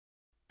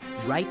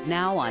right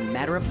now on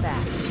Matter of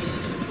Fact.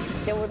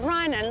 They would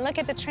run and look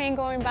at the train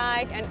going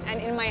by,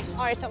 and in my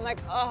heart, I'm like,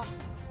 oh,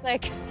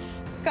 like,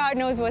 God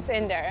knows what's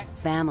in there.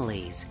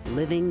 Families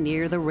living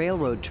near the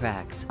railroad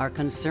tracks are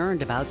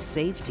concerned about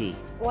safety.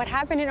 What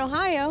happened in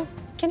Ohio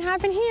can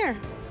happen here.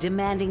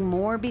 Demanding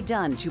more be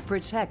done to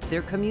protect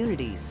their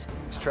communities.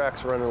 These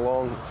tracks run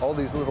along all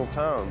these little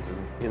towns,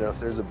 and if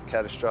there's a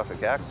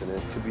catastrophic accident,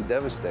 it could be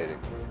devastating.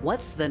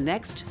 What's the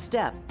next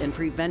step in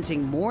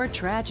preventing more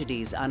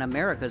tragedies on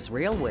America's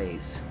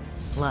railways?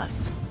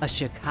 Plus, a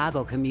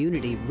Chicago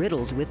community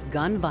riddled with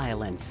gun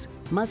violence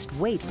must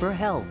wait for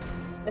help.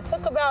 It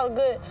took about a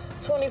good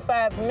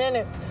 25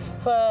 minutes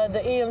for the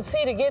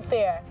EMT to get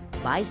there.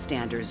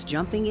 Bystanders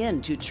jumping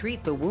in to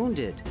treat the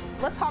wounded.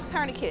 Let's talk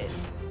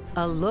tourniquets.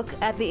 A look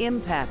at the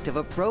impact of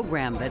a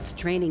program that's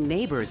training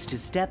neighbors to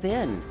step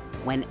in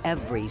when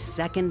every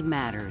second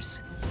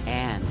matters.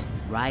 And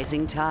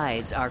rising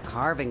tides are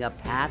carving a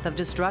path of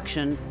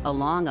destruction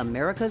along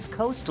America's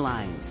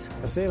coastlines.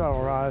 The sea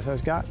level rise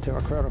has got to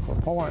a critical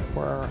point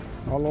where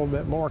a little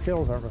bit more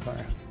kills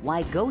everything.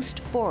 Why ghost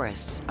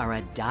forests are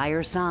a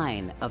dire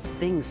sign of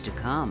things to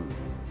come.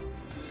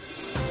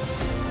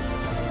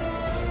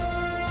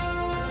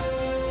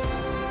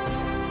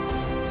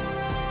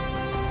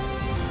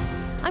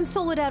 I'm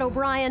Soledad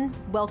O'Brien.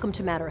 Welcome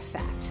to Matter of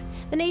Fact.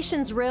 The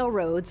nation's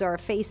railroads are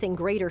facing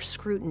greater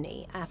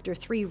scrutiny. After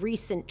 3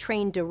 recent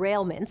train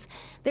derailments,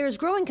 there's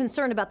growing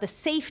concern about the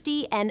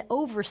safety and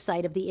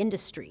oversight of the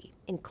industry,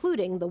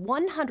 including the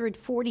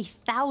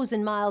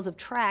 140,000 miles of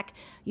track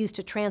used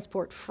to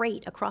transport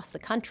freight across the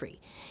country.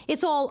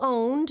 It's all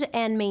owned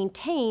and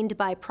maintained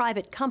by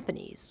private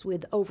companies,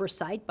 with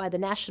oversight by the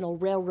National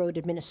Railroad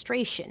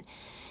Administration.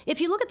 If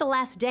you look at the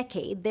last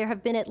decade, there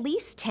have been at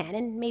least 10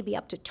 and maybe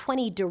up to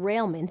 20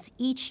 derailments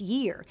each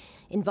year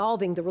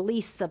involving the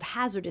release of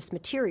hazardous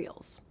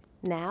materials.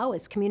 Now,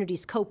 as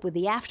communities cope with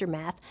the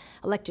aftermath,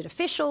 elected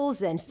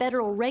officials and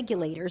federal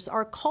regulators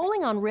are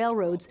calling on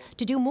railroads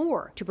to do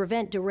more to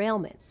prevent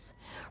derailments.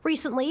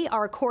 Recently,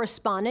 our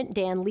correspondent,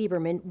 Dan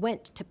Lieberman,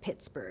 went to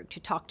Pittsburgh to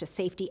talk to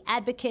safety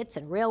advocates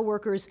and rail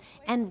workers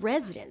and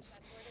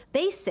residents.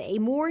 They say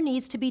more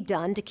needs to be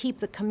done to keep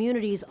the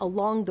communities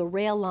along the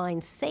rail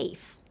line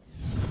safe.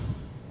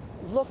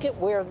 Look at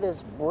where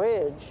this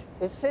bridge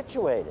is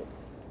situated.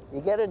 You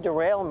get a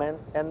derailment,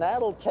 and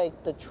that'll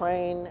take the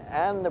train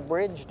and the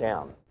bridge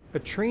down. A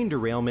train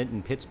derailment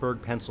in Pittsburgh,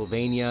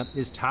 Pennsylvania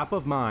is top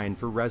of mind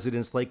for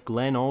residents like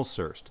Glenn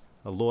Ulsurst,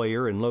 a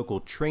lawyer and local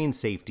train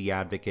safety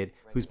advocate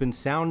who's been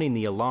sounding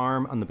the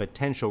alarm on the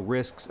potential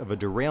risks of a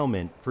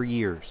derailment for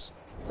years.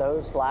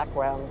 Those black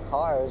round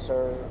cars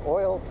are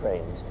oil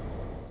trains.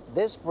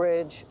 This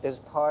bridge is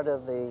part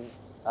of the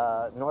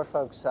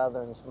Norfolk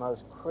Southern's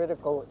most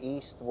critical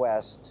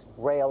east-west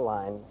rail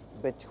line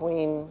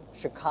between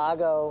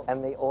Chicago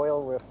and the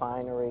oil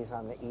refineries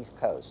on the East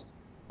Coast.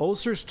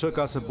 Ulsurst took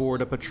us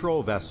aboard a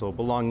patrol vessel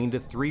belonging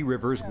to Three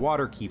Rivers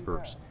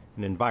Waterkeepers,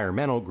 an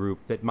environmental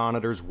group that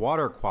monitors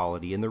water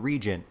quality in the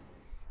region.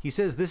 He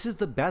says this is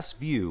the best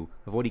view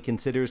of what he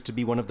considers to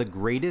be one of the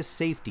greatest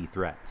safety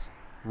threats: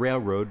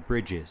 railroad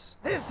bridges.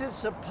 This is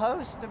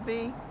supposed to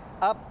be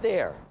up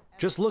there.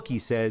 Just look, he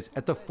says,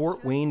 at the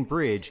Fort Wayne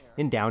Bridge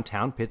in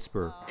downtown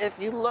Pittsburgh.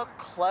 If you look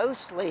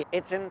closely,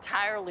 it's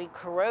entirely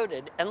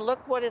corroded, and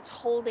look what it's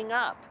holding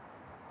up.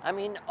 I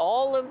mean,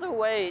 all of the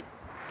weight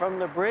from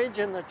the bridge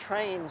and the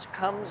trains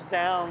comes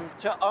down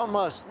to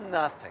almost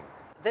nothing.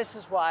 This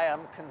is why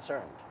I'm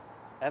concerned,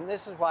 and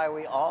this is why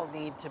we all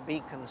need to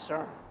be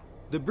concerned.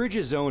 The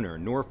bridge's owner,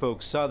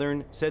 Norfolk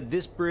Southern, said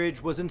this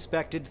bridge was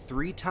inspected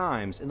 3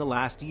 times in the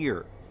last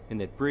year, and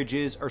that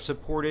bridges are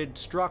supported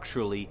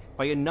structurally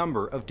by a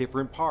number of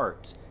different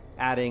parts,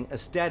 adding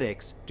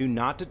aesthetics do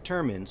not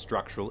determine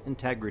structural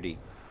integrity.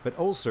 But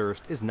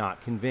Ulsurst is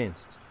not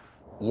convinced.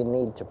 You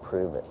need to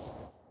prove it.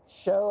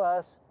 Show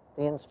us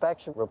the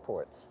inspection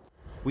reports.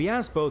 We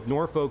asked both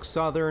Norfolk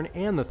Southern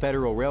and the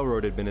Federal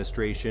Railroad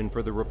Administration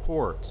for the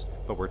reports,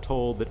 but we're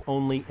told that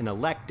only an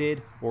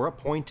elected or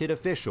appointed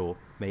official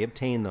may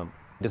obtain them.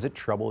 Does it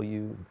trouble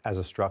you as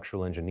a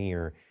structural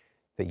engineer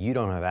that you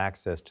don't have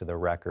access to the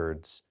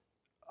records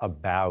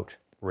about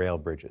rail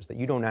bridges, that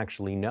you don't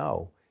actually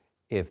know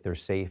if they're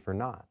safe or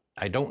not?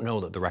 I don't know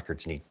that the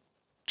records need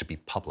to be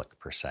public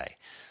per se,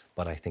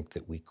 but I think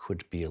that we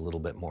could be a little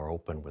bit more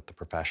open with the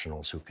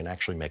professionals who can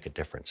actually make a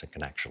difference and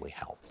can actually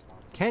help.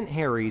 Kent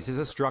Harries is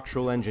a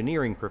structural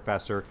engineering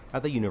professor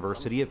at the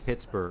University of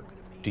Pittsburgh.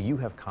 Do you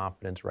have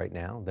confidence right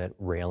now that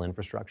rail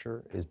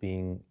infrastructure is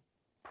being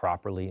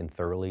properly and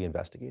thoroughly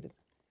investigated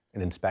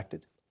and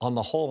inspected? On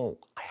the whole,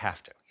 I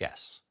have to,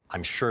 yes.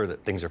 I'm sure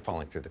that things are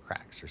falling through the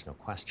cracks, there's no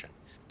question.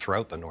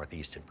 Throughout the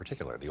Northeast in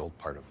particular, the old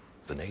part of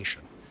the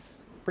nation,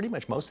 pretty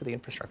much most of the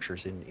infrastructure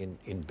is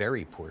in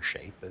very poor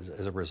shape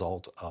as a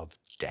result of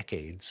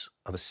decades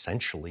of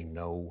essentially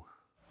no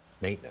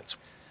maintenance.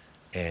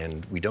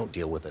 And we don't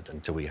deal with it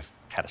until we have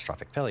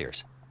catastrophic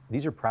failures.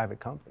 These are private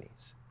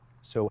companies.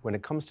 So when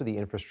it comes to the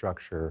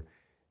infrastructure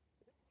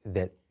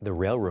that the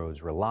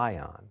railroads rely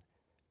on,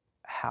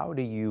 how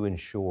do you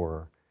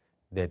ensure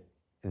that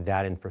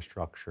that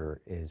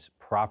infrastructure is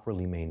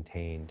properly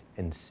maintained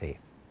and safe.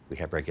 We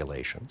have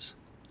regulations,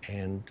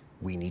 and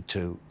we need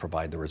to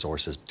provide the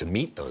resources to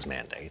meet those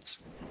mandates.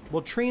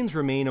 While trains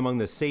remain among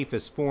the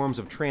safest forms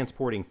of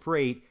transporting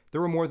freight,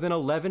 there were more than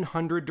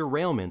 1,100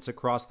 derailments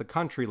across the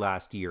country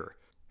last year,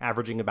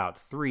 averaging about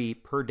 3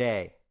 per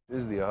day.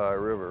 This is the Ohio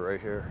River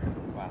right here.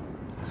 Wow.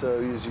 So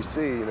as you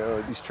see,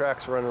 these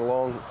tracks run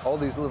along all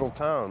these little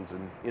towns,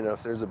 and,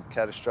 if there's a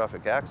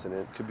catastrophic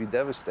accident, it could be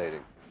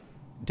devastating.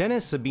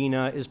 Dennis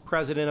Sabina is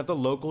president of the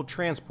local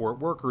Transport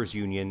Workers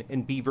Union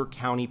in Beaver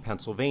County,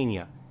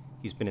 Pennsylvania.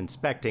 He's been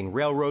inspecting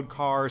railroad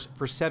cars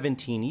for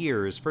 17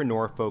 years for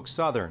Norfolk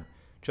Southern,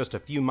 just a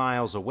few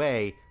miles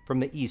away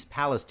from the East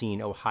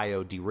Palestine,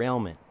 Ohio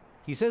derailment.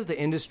 He says the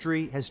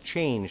industry has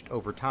changed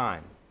over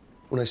time.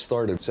 When I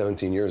started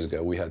 17 years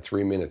ago, we had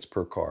 3 minutes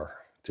per car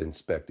to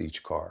inspect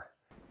each car.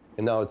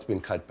 And now it's been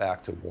cut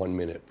back to 1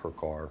 minute per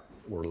car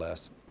or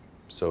less.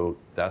 So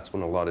that's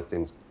when a lot of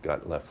things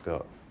got left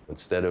go.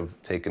 Instead of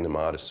taking them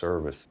out of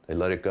service, they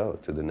let it go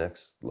to the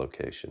next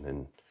location.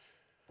 And,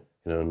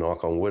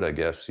 knock on wood, I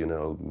guess,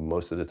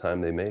 most of the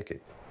time they make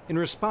it. In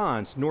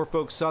response,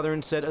 Norfolk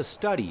Southern said a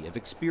study of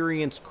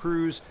experienced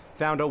crews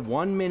found a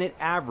 1-minute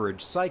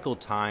average cycle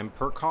time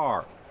per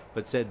car,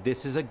 but said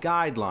this is a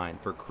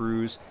guideline for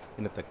crews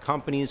and that the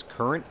company's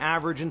current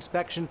average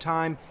inspection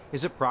time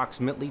is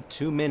approximately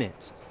 2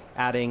 minutes,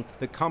 adding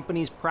the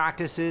company's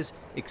practices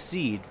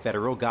exceed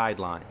federal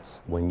guidelines.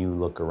 When you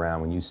look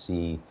around, when you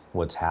see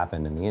what's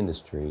happened in the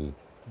industry,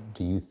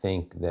 do you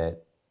think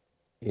that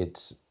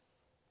it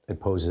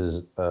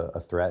poses a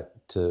threat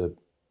to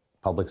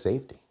public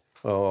safety?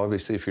 Well,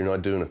 obviously, if you're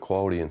not doing a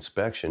quality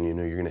inspection,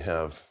 you're going to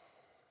have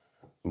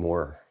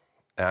more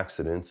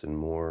accidents and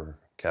more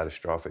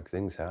catastrophic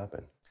things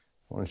happen.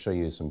 I want to show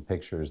you some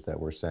pictures that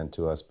were sent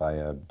to us by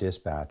a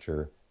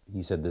dispatcher.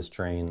 He said this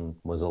train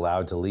was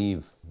allowed to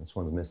leave. This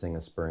one's missing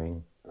a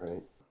spring.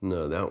 Right.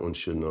 No, that one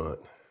should not.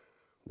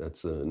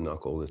 That's a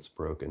knuckle that's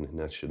broken, and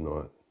that should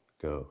not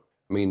go.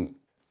 I mean,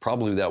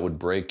 probably that would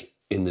break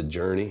in the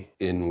journey,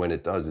 and when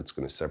it does, it's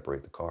going to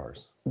separate the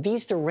cars.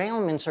 These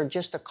derailments are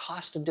just a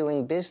cost of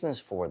doing business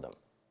for them.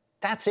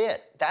 That's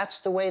it. That's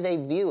the way they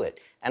view it.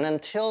 And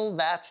until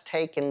that's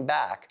taken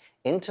back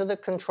into the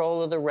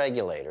control of the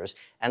regulators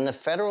and the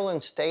federal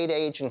and state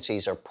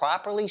agencies are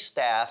properly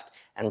staffed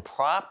and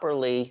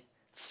properly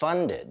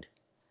funded,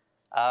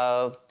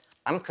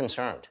 I'm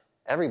concerned.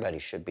 Everybody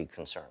should be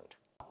concerned.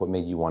 What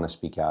made you want to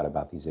speak out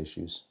about these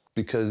issues?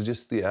 Because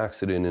just the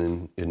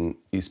accident in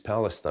East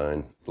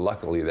Palestine,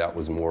 luckily that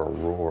was more a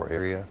rural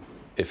area.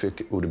 If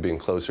it would have been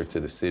closer to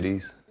the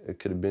cities, it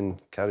could have been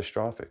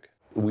catastrophic.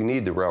 We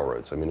need the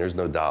railroads. I mean, there's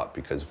no doubt,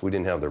 because if we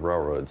didn't have the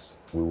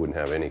railroads, we wouldn't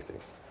have anything.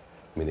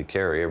 I mean, they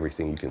carry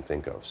everything you can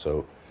think of.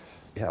 So,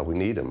 yeah, we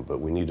need them, but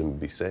we need them to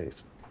be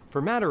safe.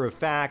 For Matter of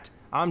Fact,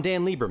 I'm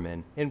Dan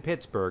Lieberman in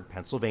Pittsburgh,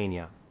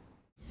 Pennsylvania.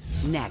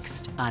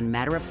 Next on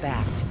Matter of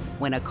Fact,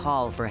 when a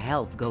call for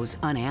help goes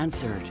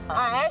unanswered,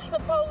 I asked the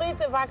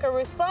police if I could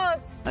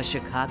respond. a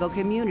Chicago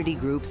community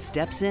group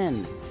steps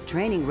in,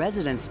 training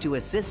residents to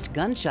assist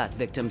gunshot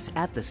victims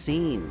at the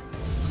scene.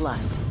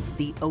 Plus,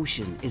 the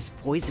ocean is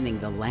poisoning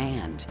the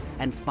land,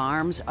 and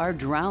farms are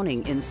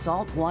drowning in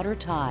saltwater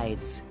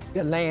tides.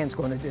 The land's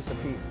going to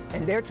disappear,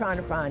 and they're trying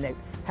to find out,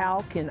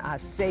 how can I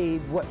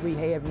save what we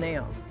have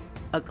now?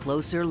 A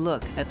closer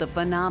look at the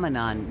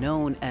phenomenon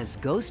known as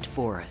ghost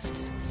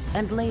forests.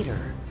 And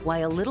later, why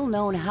a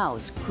little-known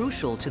house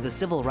crucial to the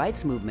civil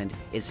rights movement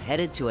is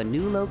headed to a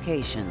new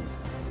location.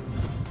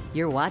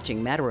 You're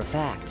watching Matter of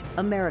Fact,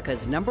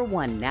 America's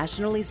 #1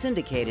 nationally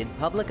syndicated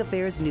public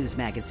affairs news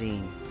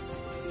magazine.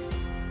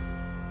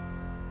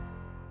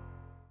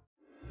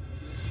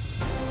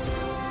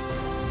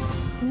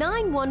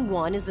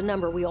 "911 is a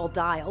number we all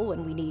dial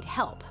when we need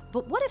help.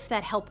 But what if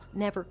that help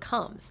never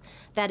comes?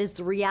 That is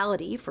the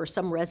reality for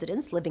some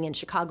residents living in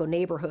Chicago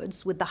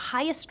neighborhoods with the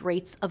highest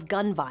rates of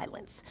gun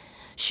violence.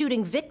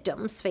 Shooting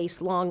victims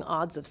face long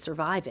odds of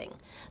surviving.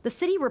 The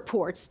city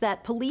reports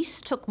that police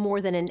took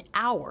more than an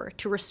hour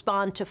to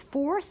respond to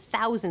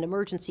 4,000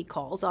 emergency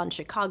calls on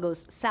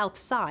Chicago's South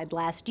Side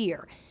last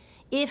year.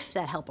 If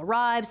that help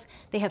arrives,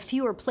 they have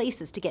fewer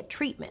places to get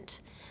treatment.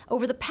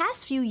 Over the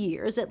past few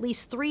years, at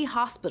least 3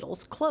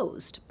 hospitals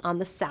closed on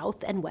the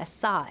south and west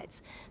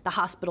sides. The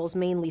hospitals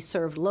mainly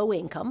served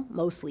low-income,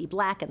 mostly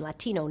Black and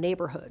Latino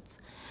neighborhoods.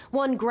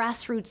 One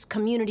grassroots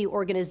community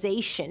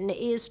organization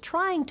is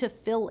trying to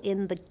fill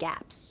in the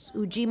gaps.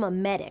 Ujima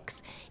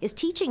Medics is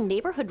teaching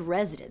neighborhood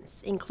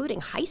residents,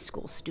 including high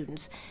school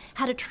students,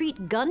 how to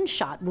treat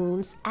gunshot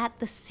wounds at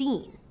the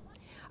scene.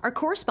 Our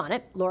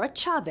correspondent, Laura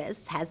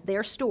Chavez, has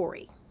their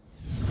story.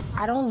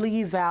 I don't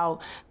leave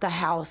out the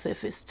house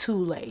if it's too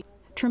late.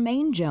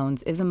 Tremaine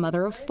Jones is a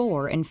mother of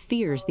 4 and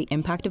fears the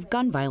impact of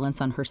gun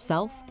violence on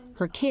herself,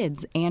 her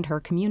kids, and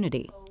her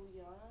community.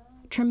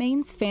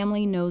 Tremaine's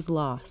family knows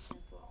loss.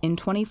 In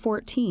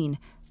 2014,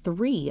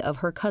 3 of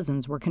her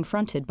cousins were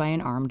confronted by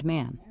an armed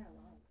man.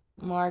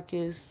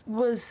 Marcus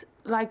was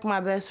like my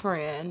best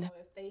friend.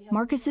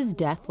 Marcus's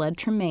death led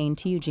Tremaine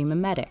to Ujima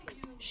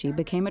Medics. She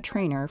became a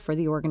trainer for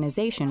the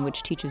organization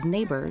which teaches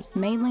neighbors,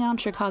 mainly on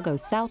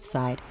Chicago's South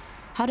Side,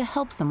 how to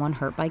help someone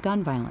hurt by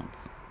gun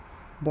violence.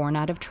 Born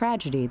out of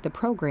tragedy, the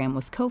program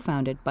was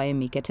co-founded by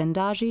Amika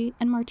Tendaji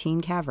and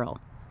Martine Caverill.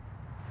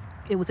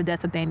 It was the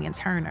death of Damian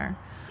Turner.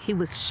 He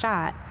was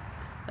shot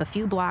a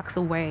few blocks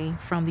away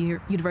from the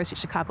University of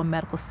Chicago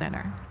Medical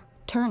Center.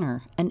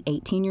 Turner, an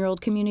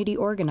 18-year-old community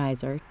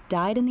organizer,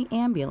 died in the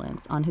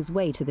ambulance on his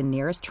way to the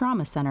nearest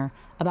trauma center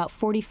about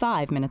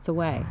 45 minutes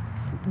away.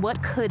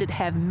 What could it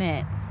have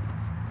meant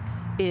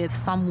if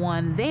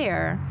someone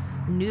there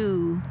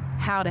knew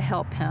how to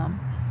help him?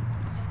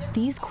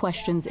 These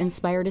questions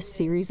inspired a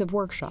series of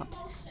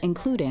workshops,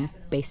 including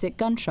basic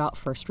gunshot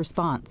first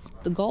response.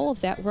 The goal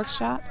of that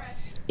workshop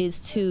is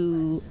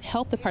to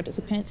help the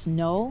participants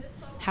know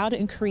how to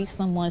increase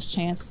someone's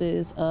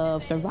chances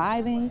of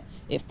surviving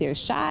if they're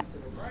shot,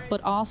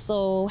 but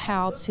also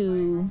how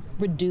to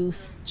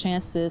reduce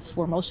chances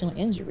for emotional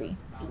injury.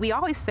 We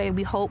always say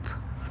we hope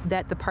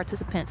that the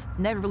participants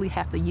never really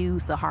have to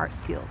use the hard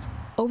skills.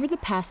 Over the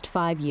past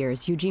 5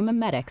 years, Ujima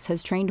Medics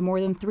has trained more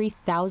than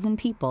 3,000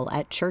 people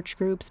at church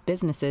groups,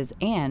 businesses,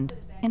 and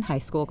in high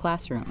school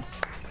classrooms.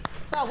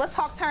 So let's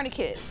talk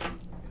tourniquets.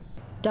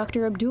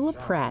 Dr. Abdullah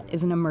Pratt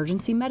is an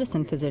emergency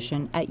medicine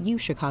physician at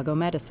UChicago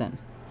Medicine.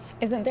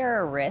 Isn't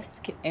there a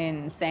risk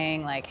in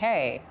saying, like,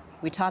 hey,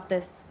 we taught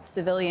this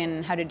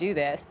civilian how to do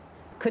this.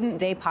 Couldn't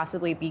they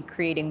possibly be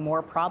creating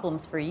more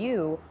problems for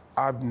you?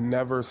 I've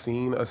never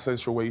seen a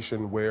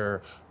situation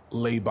where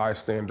lay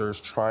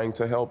bystanders trying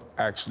to help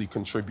actually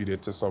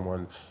contributed to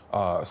someone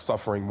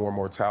suffering more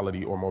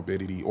mortality or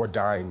morbidity or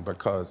dying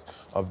because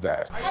of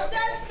that. I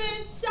just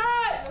been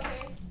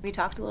shot! We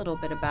talked a little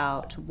bit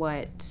about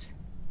what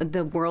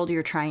the world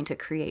you're trying to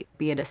create,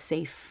 be it a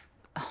safe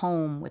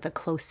home with a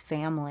close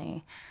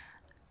family,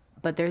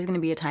 but there's going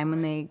to be a time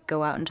when they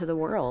go out into the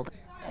world.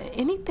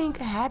 Anything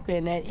can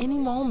happen at any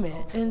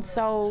moment. And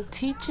so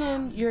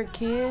teaching your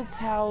kids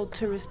how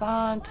to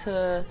respond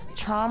to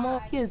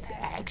trauma is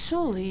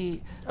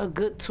actually a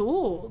good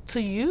tool to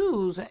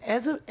use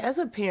as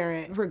a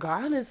parent,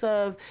 regardless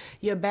of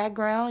your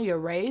background, your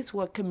race,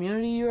 what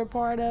community you're a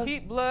part of.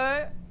 Heat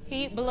blood.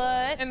 Heat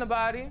blood. In the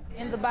body.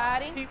 In the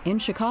body. In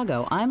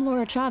Chicago, I'm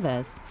Laura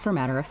Chavez for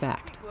Matter of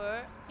Fact.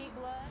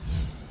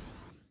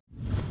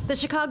 The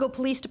Chicago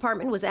Police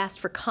Department was asked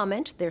for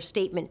comment. Their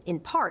statement,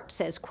 in part,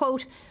 says,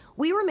 quote,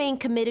 "We remain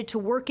committed to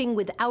working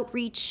with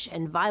outreach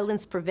and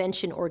violence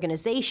prevention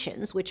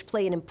organizations, which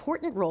play an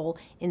important role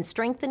in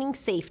strengthening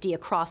safety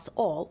across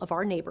all of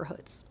our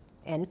neighborhoods,"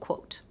 end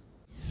quote.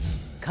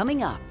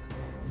 Coming up,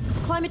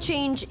 climate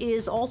change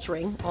is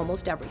altering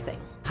almost everything.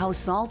 How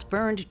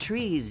salt-burned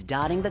trees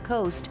dotting the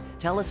coast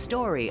tell a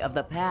story of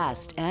the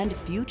past and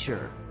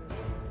future.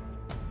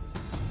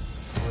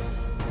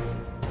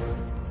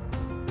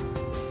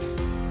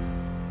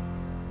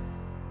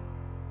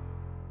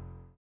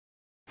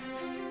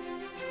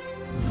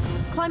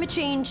 Climate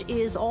change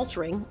is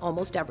altering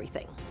almost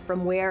everything,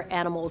 from where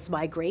animals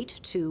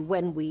migrate to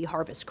when we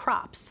harvest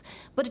crops.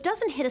 But it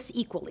doesn't hit us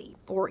equally,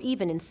 or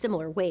even in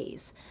similar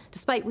ways.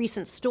 Despite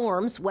recent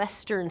storms,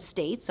 western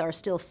states are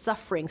still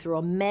suffering through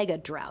a mega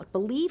drought,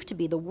 believed to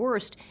be the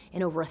worst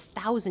in over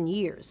 1,000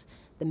 years.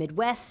 The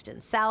Midwest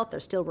and South are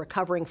still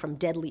recovering from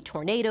deadly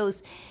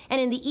tornadoes, and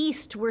in the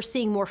East, we're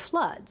seeing more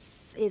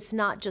floods. It's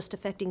not just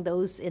affecting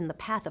those in the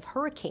path of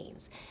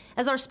hurricanes.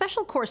 As our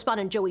special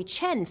correspondent Joey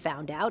Chen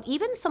found out,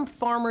 even some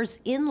farmers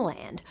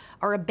inland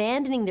are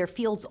abandoning their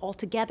fields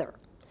altogether.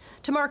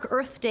 To mark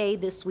Earth Day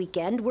this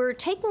weekend, we're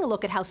taking a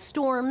look at how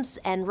storms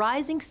and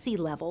rising sea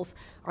levels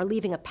are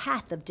leaving a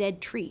path of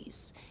dead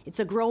trees. It's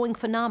a growing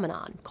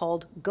phenomenon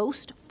called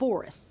ghost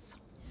forests.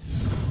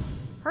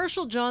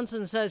 Herschel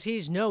Johnson says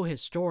he's no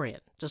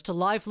historian, just a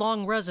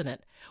lifelong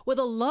resident with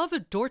a love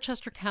of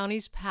Dorchester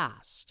County's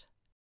past.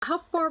 How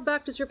far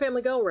back does your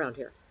family go around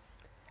here?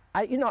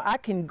 I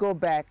can go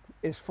back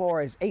as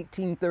far as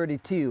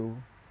 1832,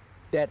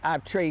 that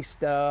I've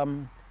traced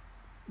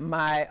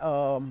my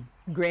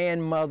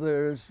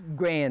grandmother's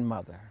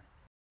grandmother.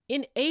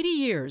 In 80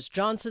 years,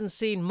 Johnson's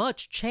seen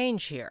much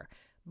change here,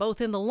 both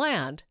in the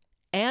land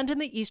and in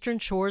the Eastern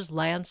Shore's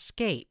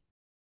landscape.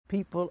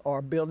 People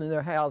are building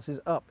their houses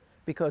up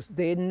because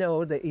they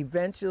know that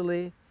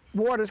eventually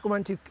water's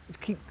going to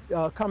keep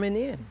coming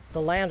in.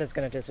 The land is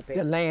going to disappear.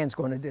 The land's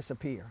going to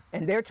disappear.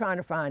 And they're trying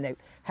to find out,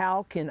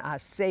 how can I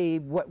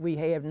save what we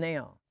have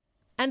now?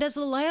 And as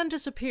the land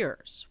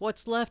disappears,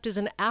 what's left is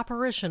an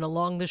apparition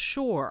along the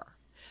shore.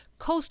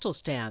 Coastal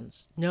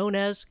stands known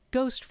as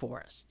ghost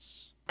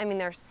forests. I mean,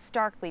 they're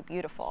starkly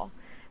beautiful,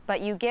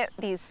 but you get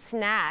these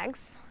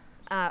snags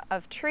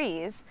of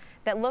trees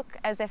that look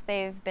as if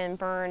they've been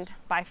burned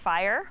by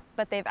fire,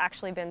 but they've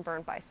actually been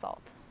burned by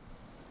salt.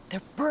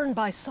 They're burned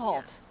by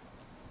salt.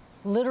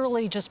 Yeah.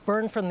 Literally just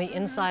burned from the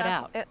inside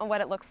out. That's what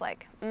it looks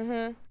like.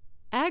 Mm-hmm.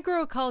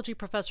 Agroecology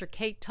professor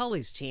Kate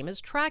Tully's team is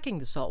tracking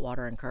the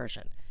saltwater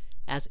incursion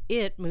as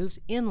it moves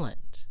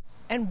inland.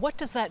 And what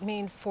does that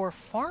mean for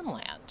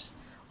farmland?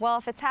 Well,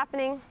 if it's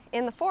happening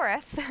in the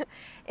forest,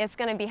 it's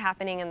going to be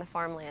happening in the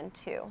farmland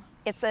too.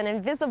 It's an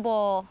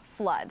invisible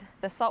flood.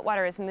 The salt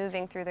water is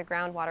moving through the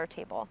groundwater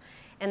table,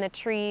 and the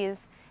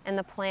trees and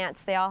the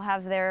plants, they all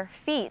have their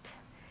feet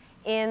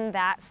in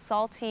that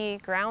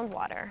salty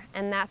groundwater,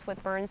 and that's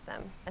what burns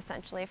them,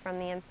 essentially, from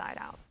the inside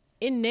out.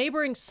 In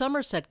neighboring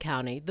Somerset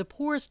County, the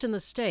poorest in the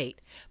state,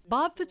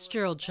 Bob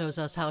Fitzgerald shows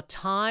us how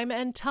time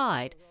and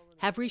tide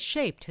have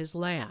reshaped his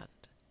land.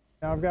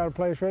 I've got a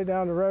place right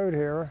down the road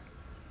here,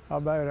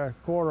 about a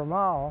quarter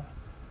mile,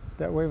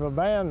 that we've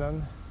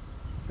abandoned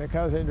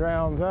because it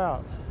drowns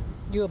out.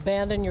 You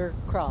abandon your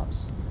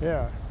crops?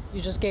 Yeah. You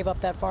just gave up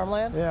that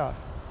farmland? Yeah,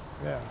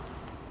 yeah.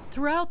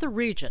 Throughout the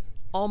region,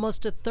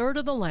 almost a third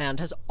of the land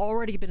has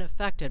already been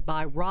affected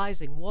by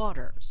rising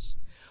waters.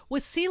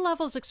 With sea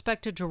levels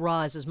expected to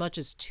rise as much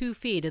as 2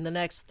 feet in the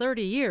next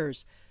 30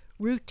 years,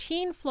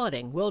 routine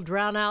flooding will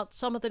drown out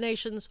some of the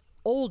nation's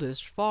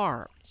oldest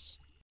farms.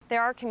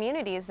 There are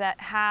communities that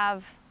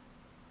have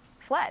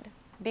fled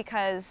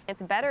because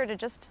it's better to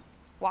just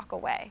walk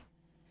away.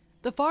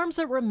 The farms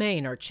that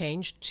remain are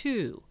changed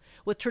too,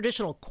 with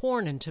traditional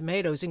corn and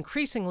tomatoes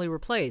increasingly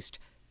replaced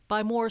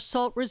by more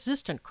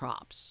salt-resistant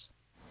crops.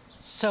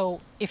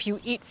 So if you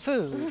eat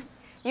food...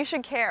 You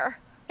should care.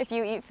 If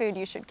you eat food,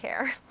 you should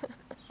care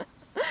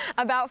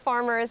about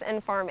farmers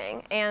and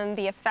farming and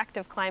the effect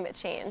of climate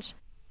change.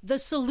 The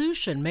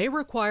solution may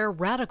require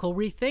radical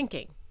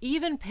rethinking,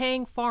 even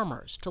paying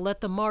farmers to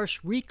let the marsh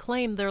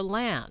reclaim their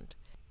land.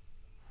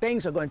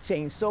 Things are going to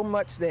change so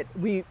much that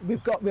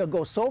we'll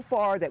go so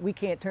far that we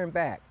can't turn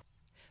back.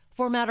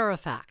 For Matter of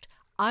Fact,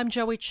 I'm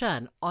Joey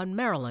Chen on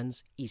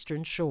Maryland's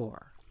Eastern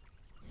Shore.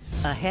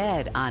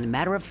 Ahead on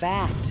Matter of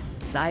Fact,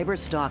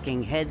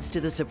 cyber-stalking heads to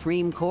the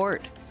Supreme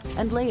Court.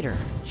 And later,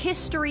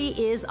 history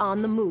is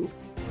on the move.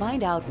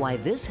 Find out why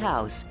this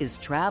house is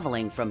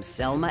traveling from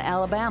Selma,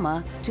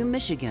 Alabama to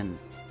Michigan.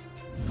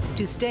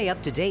 To stay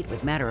up to date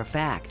with Matter of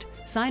Fact,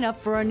 sign up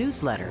for our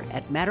newsletter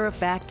at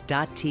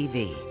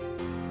matteroffact.tv.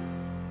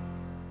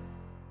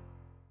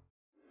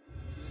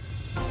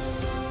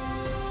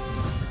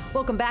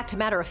 Welcome back to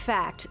Matter of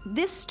Fact.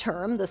 This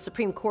term, the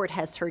Supreme Court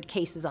has heard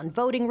cases on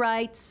voting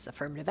rights,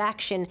 affirmative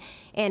action,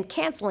 and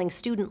canceling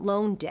student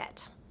loan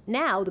debt.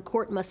 Now, the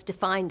court must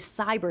define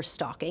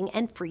cyber-stalking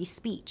and free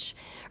speech.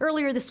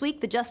 Earlier this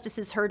week, the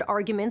justices heard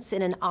arguments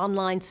in an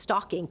online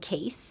stalking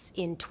case.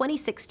 In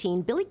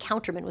 2016, Billy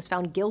Counterman was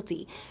found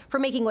guilty for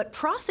making what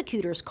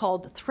prosecutors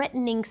called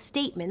threatening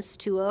statements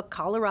to a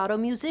Colorado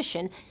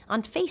musician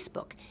on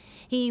Facebook.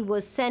 He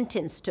was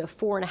sentenced to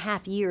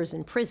 4.5 years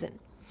in prison.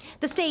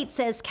 The state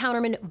says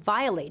Counterman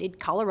violated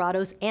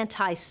Colorado's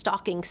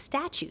anti-stalking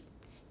statute.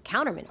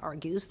 Counterman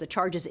argues the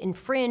charges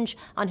infringe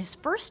on his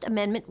First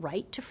Amendment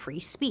right to free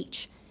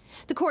speech.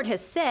 The court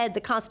has said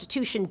the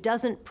Constitution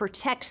doesn't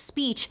protect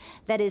speech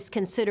that is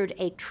considered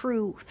a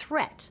true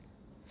threat.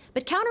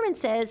 But Counterman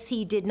says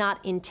he did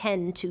not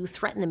intend to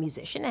threaten the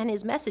musician, and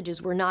his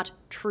messages were not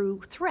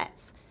true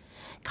threats.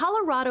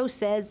 Colorado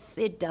says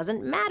it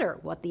doesn't matter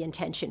what the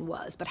intention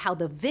was, but how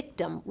the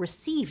victim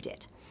received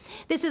it.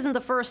 This isn't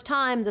the first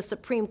time the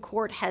Supreme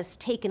Court has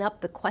taken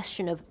up the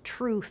question of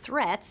true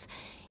threats.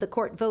 The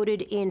court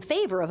voted in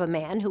favor of a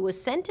man who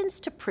was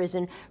sentenced to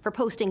prison for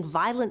posting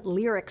violent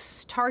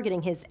lyrics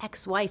targeting his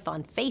ex-wife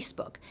on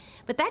Facebook.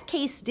 But that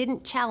case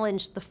didn't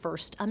challenge the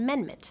First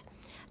Amendment.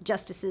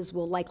 Justices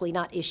will likely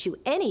not issue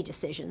any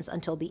decisions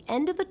until the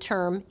end of the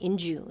term in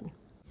June.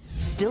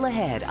 Still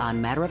ahead on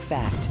Matter of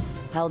Fact,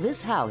 how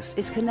this house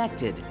is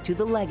connected to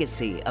the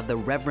legacy of the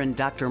Reverend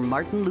Dr.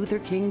 Martin Luther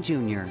King,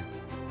 Jr.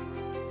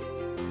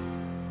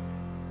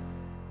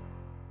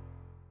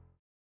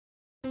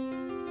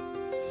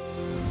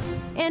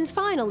 And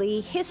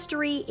finally,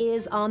 history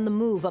is on the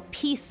move. A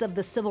piece of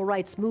the civil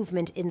rights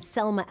movement in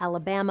Selma,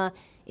 Alabama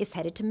is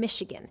headed to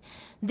Michigan.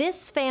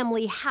 This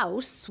family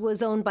house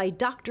was owned by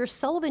Dr.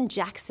 Sullivan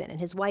Jackson and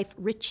his wife,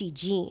 Richie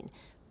Jean.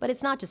 But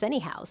it's not just any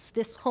house.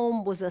 This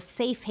home was a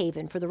safe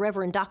haven for the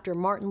Reverend Dr.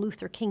 Martin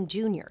Luther King,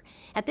 Jr.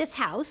 At this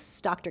house,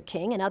 Dr.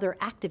 King and other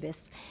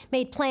activists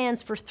made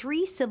plans for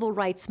 3 civil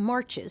rights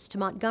marches to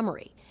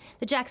Montgomery.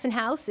 The Jackson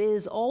House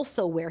is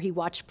also where he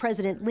watched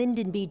President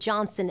Lyndon B.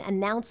 Johnson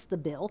announce the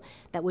bill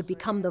that would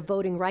become the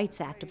Voting Rights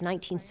Act of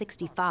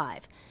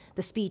 1965.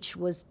 The speech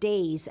was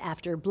days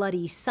after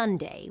Bloody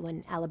Sunday,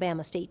 when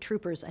Alabama state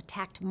troopers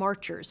attacked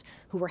marchers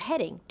who were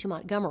heading to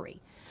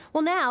Montgomery.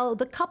 Well, now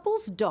the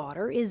couple's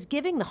daughter is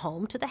giving the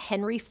home to the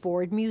Henry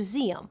Ford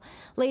Museum.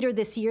 Later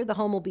this year, the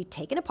home will be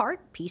taken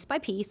apart piece by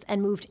piece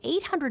and moved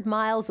 800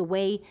 miles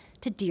away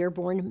to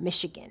Dearborn,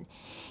 Michigan.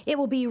 It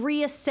will be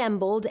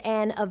reassembled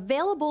and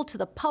available to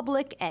the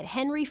public at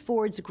Henry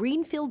Ford's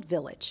Greenfield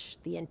Village.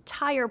 The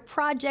entire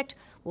project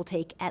will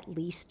take at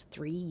least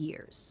 3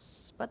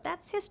 years. But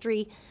that's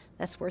history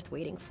that's worth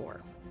waiting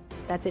for.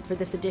 That's it for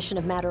this edition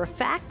of Matter of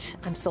Fact.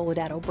 I'm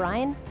Soledad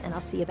O'Brien, and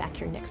I'll see you back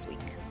here next week.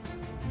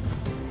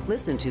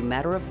 Listen to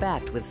Matter of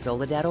Fact with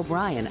Soledad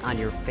O'Brien on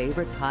your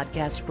favorite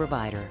podcast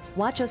provider.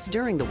 Watch us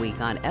during the week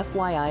on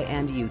FYI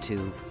and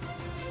YouTube.